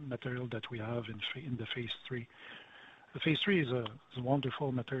the material that we have in the phase 3. The phase 3 is a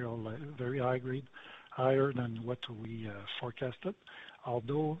wonderful material, very high grade, higher than what we forecasted.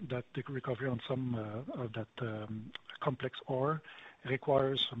 Although that the recovery on some of that complex ore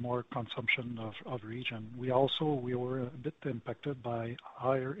requires more consumption of region. We were a bit impacted by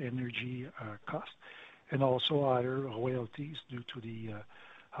higher energy costs and also higher royalties due to the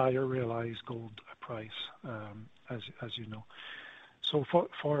higher realized gold price, as you know. So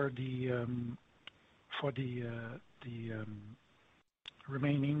for the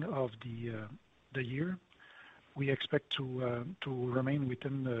remaining of the year, we expect to remain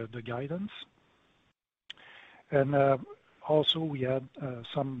within the guidance. And also we had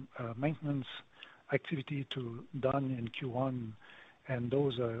some maintenance activity done in Q1, and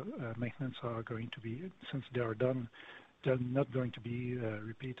those maintenance are going to be, since they are done, they're not going to be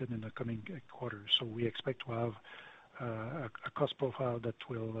repeated in the coming quarters. So we expect to have a cost profile that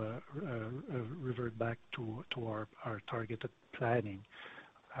will revert back to our targeted planning.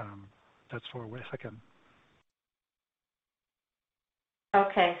 That's for Essakane.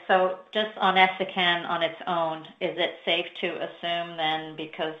 Okay, so just on Essakane on its own, is it safe to assume then,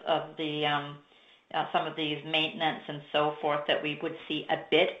 because of the some of these maintenance and so forth, that we would see a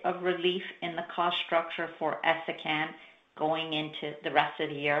bit of relief in the cost structure for Essakane going into the rest of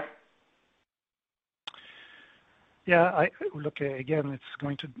the year? Yeah, look, again, it's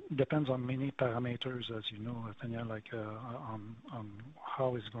going to depend on many parameters, as you know, Tanya, like on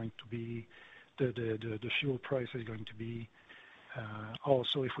how it's going to be, the fuel price is going to be.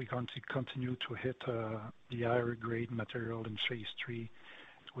 Also, if we continue to hit the higher grade material in phase 3,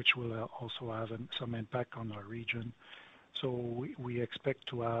 which will also have some impact on our region. So we expect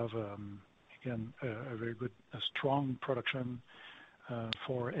to have, again, a very good, strong production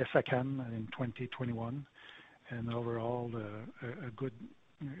for Essakane in 2021, and overall a good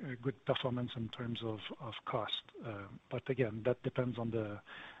performance in terms of cost. But again, that depends on the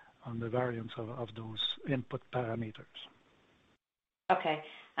variance of those input parameters. Okay.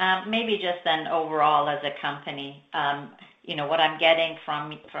 Maybe just then overall as a company, what I'm getting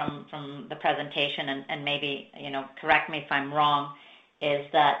from the presentation, and maybe, correct me if I'm wrong, is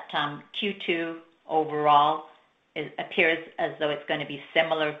that Q2 overall appears as though it's going to be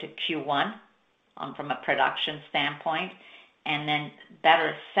similar to Q1 from a production standpoint, and then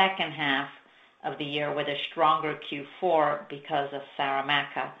better second half of the year with a stronger Q4 because of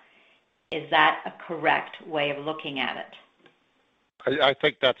Saramacca. Is that a correct way of looking at it? I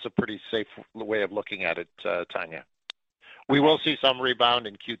think that's a pretty safe way of looking at it, Tanya. We will see some rebound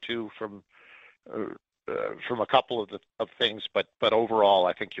in Q2 from a couple of things, but overall,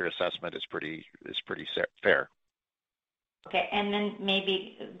 I think your assessment is pretty fair. Okay, and then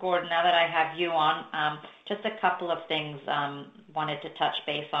maybe, Gordon, now that I have you on, just a couple of things wanted to touch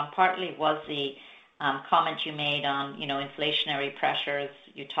base on. Partly was the comment you made on, inflationary pressures.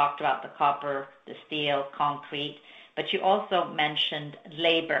 You talked about the copper, the steel, concrete, but you also mentioned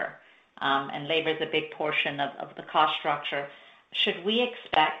labor, and labor is a big portion of the cost structure. Should we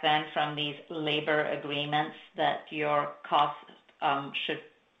expect then from these labor agreements that your costs should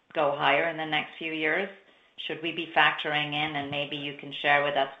go higher in the next few years? Should we be factoring in, and maybe you can share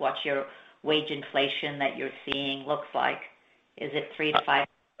with us what your wage inflation that you're seeing looks like? Is it 3 to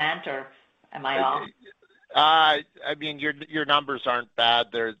 5%, or am I off? I mean, your numbers aren't bad.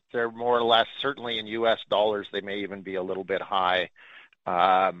 They're more or less, certainly in U.S. dollars, they may even be a little bit high.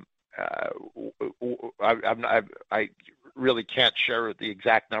 I really can't share the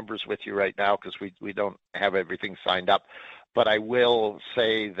exact numbers with you right now because we don't have everything signed up. But I will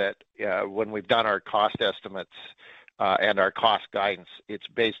say that when we've done our cost estimates and our cost guidance, it's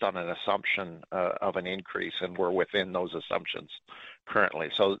based on an assumption of an increase, and we're within those assumptions currently.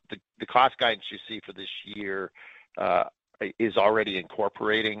 So the cost guidance you see for this year is already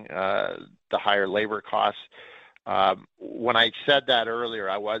incorporating the higher labor costs. When I said that earlier,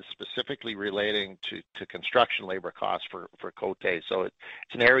 I was specifically relating to construction labor costs for Côté. So it's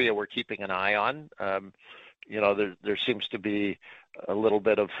an area we're keeping an eye on. There seems to be a little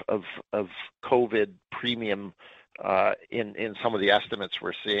bit of COVID premium in some of the estimates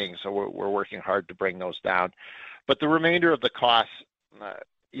we're seeing, so we're working hard to bring those down. But the remainder of the costs,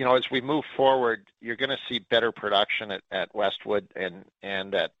 as we move forward, you're going to see better production at Westwood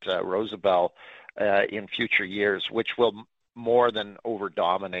and at Rosebel in future years, which will more than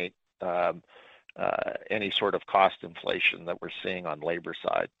over-dominate any sort of cost inflation that we're seeing on labor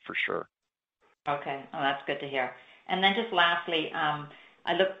side, for sure. Okay, well, that's good to hear. And then just lastly,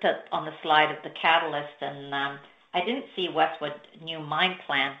 I looked on the slide of the catalyst, and I didn't see Westwood new mine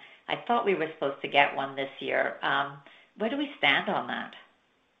plan. I thought we were supposed to get one this year. Where do we stand on that?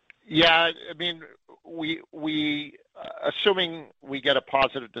 Yeah, I mean, we assuming we get a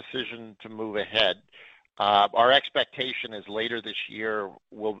positive decision to move ahead, Our expectation is later this year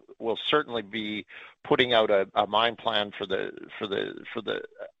we'll certainly be putting out a mine plan for the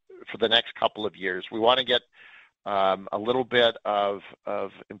next couple of years. We want to get a little bit of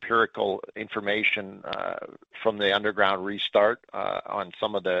empirical information from the underground restart on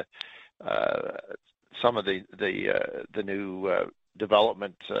some of the new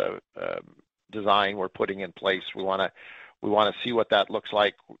development design we're putting in place. We want to see what that looks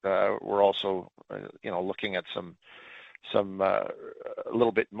like. We're also looking at some a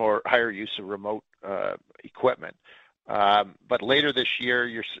little bit more higher use of remote equipment. But later this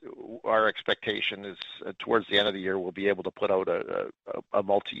year, our expectation is towards the end of the year, we'll be able to put out at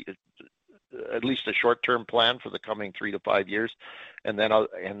least a short-term plan for the coming 3 to 5 years, and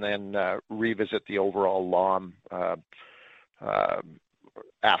then revisit the overall LOM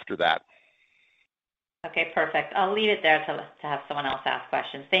after that. Okay, perfect. I'll leave it there to have someone else ask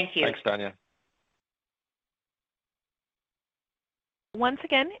questions. Thank you. Thanks, Tanya. Once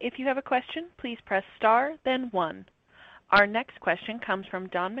again, if you have a question, please press star, then 1. Our next question comes from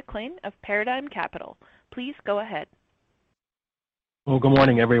Don MacLean of Paradigm Capital. Please go ahead. Well, good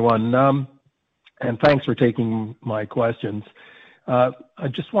morning, everyone, and thanks for taking my questions. I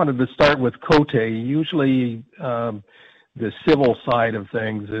just wanted to start with Côté. Usually, the civil side of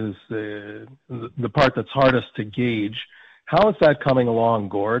things is the part that's hardest to gauge. How is that coming along,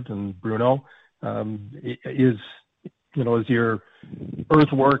 Gord and Bruno? Is your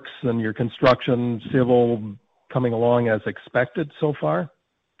earthworks and your construction civil coming along as expected so far?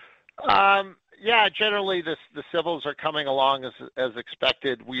 Yeah, generally the civils are coming along as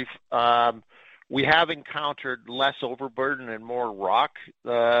expected. We have encountered less overburden and more rock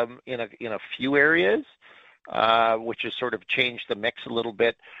in a few areas, which has sort of changed the mix a little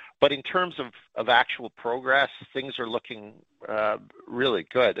bit. But in terms of actual progress, things are looking really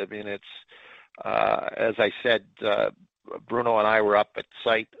good. I mean, it's as I said, Bruno and I were up at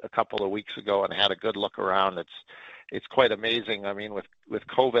site a couple of weeks ago and had a good look around. It's quite amazing. I mean, with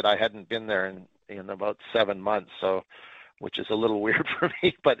COVID, I hadn't been there in about 7 months, so which is a little weird for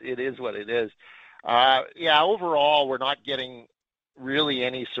me, but it is what it is. Yeah, overall, we're not getting really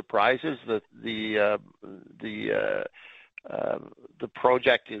any surprises. The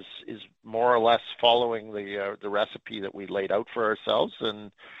project is more or less following the recipe that we laid out for ourselves,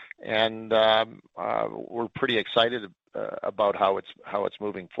 and we're pretty excited about how it's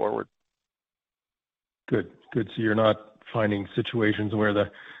moving forward. Good. So you're not finding situations where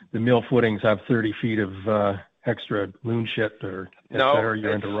the mill footings have 30 feet of extra loon shit or etc.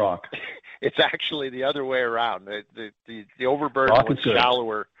 You're into rock. It's actually the other way around. The overburden was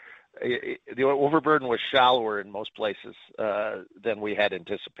shallower. The overburden was shallower in most places than we had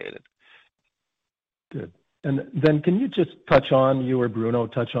anticipated. Good. And then can you just you or Bruno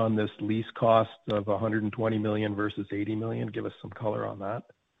touch on this lease cost of $120 million versus $80 million? Give us some color on that.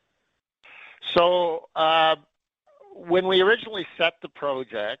 So when we originally set the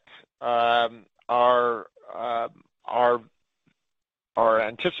project, our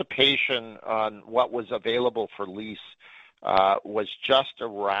anticipation on what was available for lease was just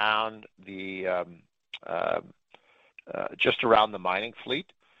around the mining fleet.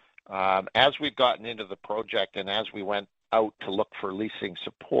 As we've gotten into the project and as we went out to look for leasing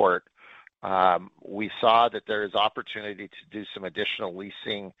support, we saw that there is opportunity to do some additional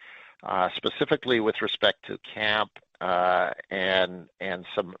leasing, specifically with respect to camp and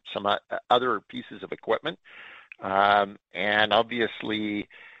some other pieces of equipment. And obviously,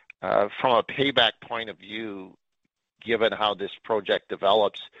 from a payback point of view, given how this project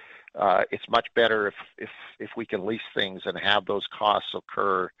develops, it's much better if we can lease things and have those costs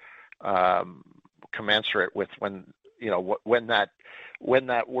occur commensurate with when that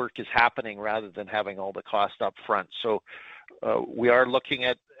work is happening, rather than having all the cost up front. So we are looking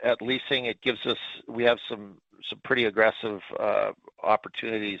at leasing. We have some pretty aggressive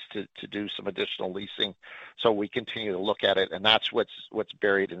opportunities to do some additional leasing. So we continue to look at it, and that's what's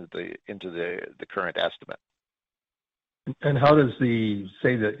buried into the current estimate. And how does the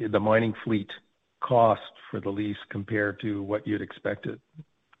mining fleet cost for the lease compare to what you'd expected?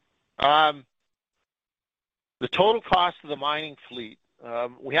 The total cost of the mining fleet,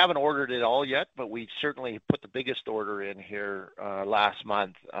 we haven't ordered it all yet, but we certainly put the biggest order in here last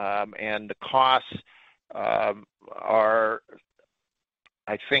month. And the costs are,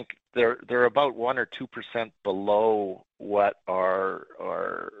 I think they're about 1 or 2% below what our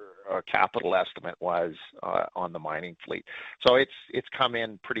capital estimate was on the mining fleet. So it's come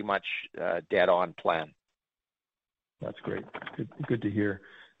in pretty much dead on plan. That's great. Good to hear.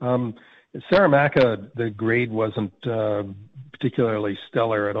 Saramacca, the grade wasn't particularly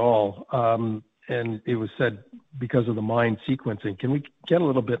stellar at all. and it was said because of the mine sequencing. Can we get a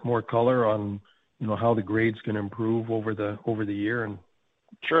little bit more color on, how the grade's going to improve over the year? And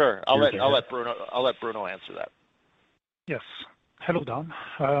sure, I'll let Bruno answer that. Yes. Hello, Don.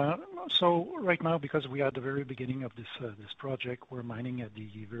 So right now, because we are at the very beginning of this project, we're mining at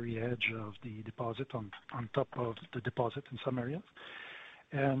the very edge of the deposit, on top of the deposit in some areas.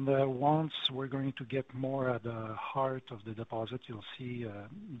 And once we're going to get more at the heart of the deposit, you'll see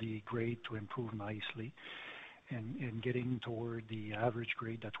the grade to improve nicely and getting toward the average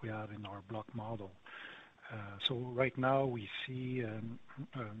grade that we have in our block model. So right now we see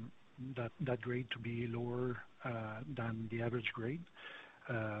that grade to be lower than the average grade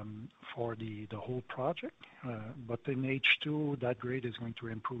for the whole project. But in H2, that grade is going to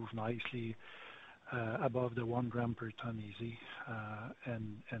improve nicely above the 1 gram per ton easy,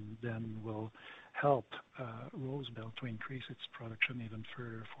 and then will help Rosebel to increase its production even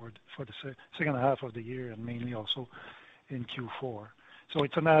further for the second half of the year, and mainly also in Q4. So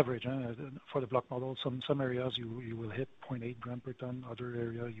it's an average for the block model. Some areas you will hit 0.8 gram per ton, other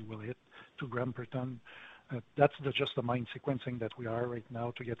area you will hit 2 gram per ton. That's just the mine sequencing that we are right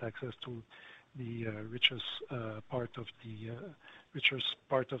now to get access to the richest part of the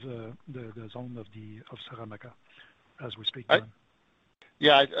zone of Saramacca as we speak. I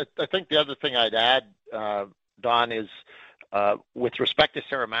think the other thing I'd add, Don, is with respect to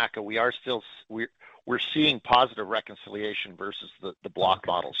Saramacca, we're seeing positive reconciliation versus the block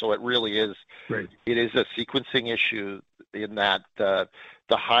model. So it really is. Great. It is a sequencing issue in that the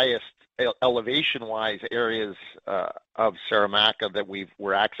highest elevation-wise areas of Saramacca that we're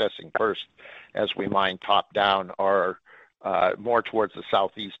accessing first as we mine top down are more towards the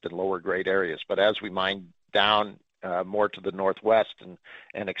southeast and lower grade areas. But as we mine down more to the northwest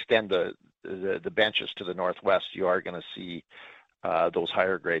and extend the benches to the northwest, you are going to see those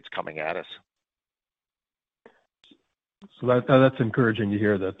higher grades coming at us. So that's encouraging to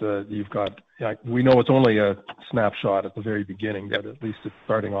hear that you've got. We know it's only a snapshot at the very beginning, but at least it's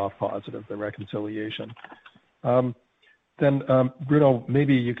starting off positive, the reconciliation. Then Bruno,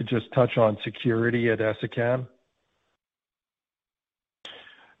 maybe you could just touch on security at Essakane.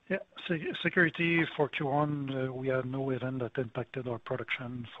 Yeah, security for Q1, we had no event that impacted our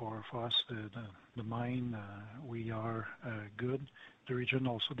production for us. The mine, we are good. The region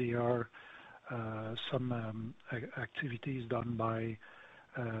also, there are some activities done by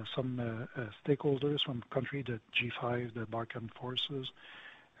some stakeholders from country, the G5, the Barkhane forces,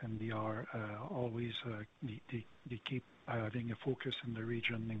 and they are always, they keep having a focus in the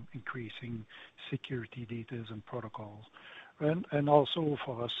region, increasing security data and protocols. And also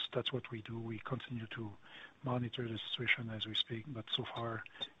for us, that's what we do. We continue to monitor the situation as we speak, but so far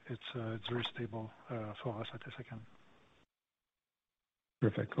it's very stable for us at Essakane.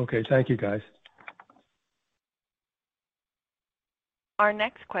 Perfect. Okay, thank you, guys. Our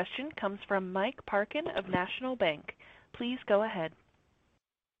next question comes from Mike Parkin of National Bank. Please go ahead.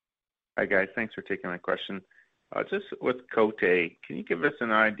 Hi, guys. Thanks for taking my question. Just with Côté, can you give us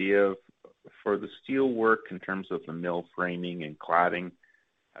an idea of, for the steel work in terms of the mill framing and cladding,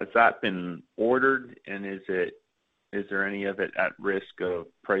 has that been ordered, and is there any of it at risk of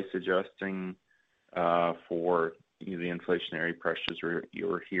price adjusting for the inflationary pressures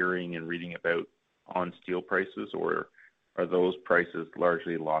you're hearing and reading about on steel prices, or are those prices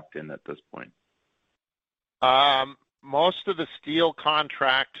largely locked in at this point? Most of the steel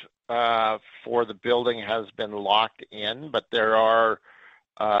contract for the building has been locked in, but there are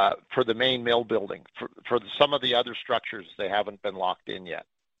for the main mill building. For some of the other structures, they haven't been locked in yet.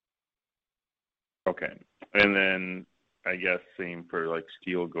 Okay. And then I guess same for like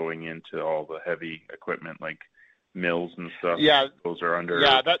steel going into all the heavy equipment like mills and stuff. Yeah. Those are under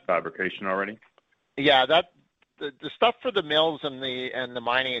fabrication already? Yeah, the stuff for the mills and the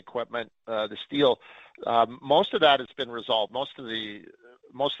mining equipment, the steel, most of that has been resolved. Most of the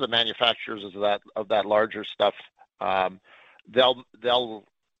manufacturers of that larger stuff, they'll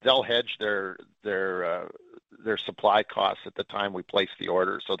hedge their supply costs at the time we place the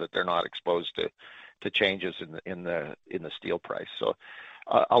order, so that they're not exposed to changes in the steel price. So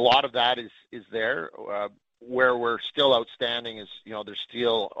a lot of that is there. Where we're still outstanding is, there's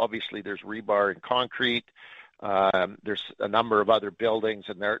steel. Obviously, there's rebar and concrete. There's a number of other buildings,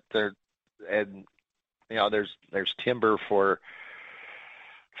 and there's timber for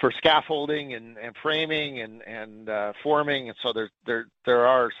scaffolding and framing and forming, and so there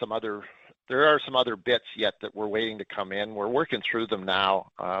are some other bits yet that we're waiting to come in. We're working through them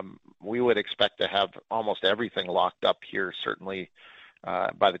now. We would expect to have almost everything locked up here, certainly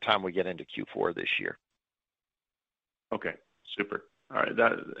by the time we get into Q4 this year. Okay, super. All right.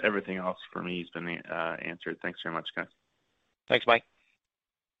 Everything else for me has been answered. Thanks very much, guys. Thanks, Mike.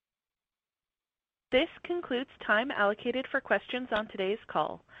 This concludes time allocated for questions on today's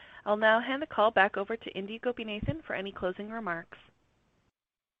call. I'll now hand the call back over to Indi Gopinathan for any closing remarks.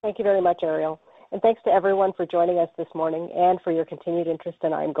 Thank you very much, Ariel. And thanks to everyone for joining us this morning and for your continued interest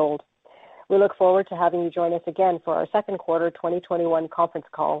in IAMGOLD. We look forward to having you join us again for our second quarter 2021 conference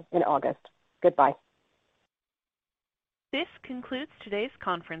call in August. Goodbye. This concludes today's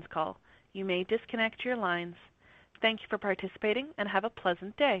conference call. You may disconnect your lines. Thank you for participating and have a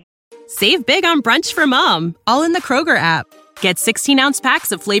pleasant day. Save big on brunch for mom, all in the Kroger app. Get 16-ounce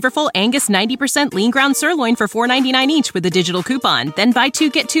packs of flavorful Angus 90% lean ground sirloin for $4.99 each with a digital coupon. Then buy 2,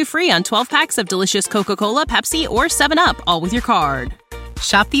 get 2 free on 12 packs of delicious Coca-Cola, Pepsi, or 7-Up, all with your card.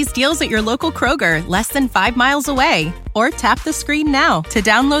 Shop these deals at your local Kroger, less than 5 miles away. Or tap the screen now to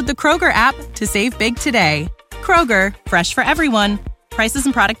download the Kroger app to save big today. Kroger, fresh for everyone. Prices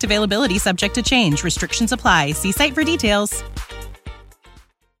and product availability subject to change. Restrictions apply. See site for details.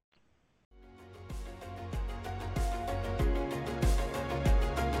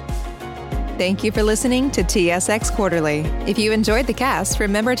 Thank you for listening to TSX Quarterly. If you enjoyed the cast,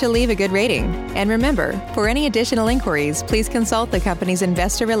 remember to leave a good rating. And remember, for any additional inquiries, please consult the company's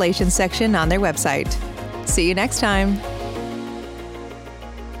investor relations section on their website. See you next time.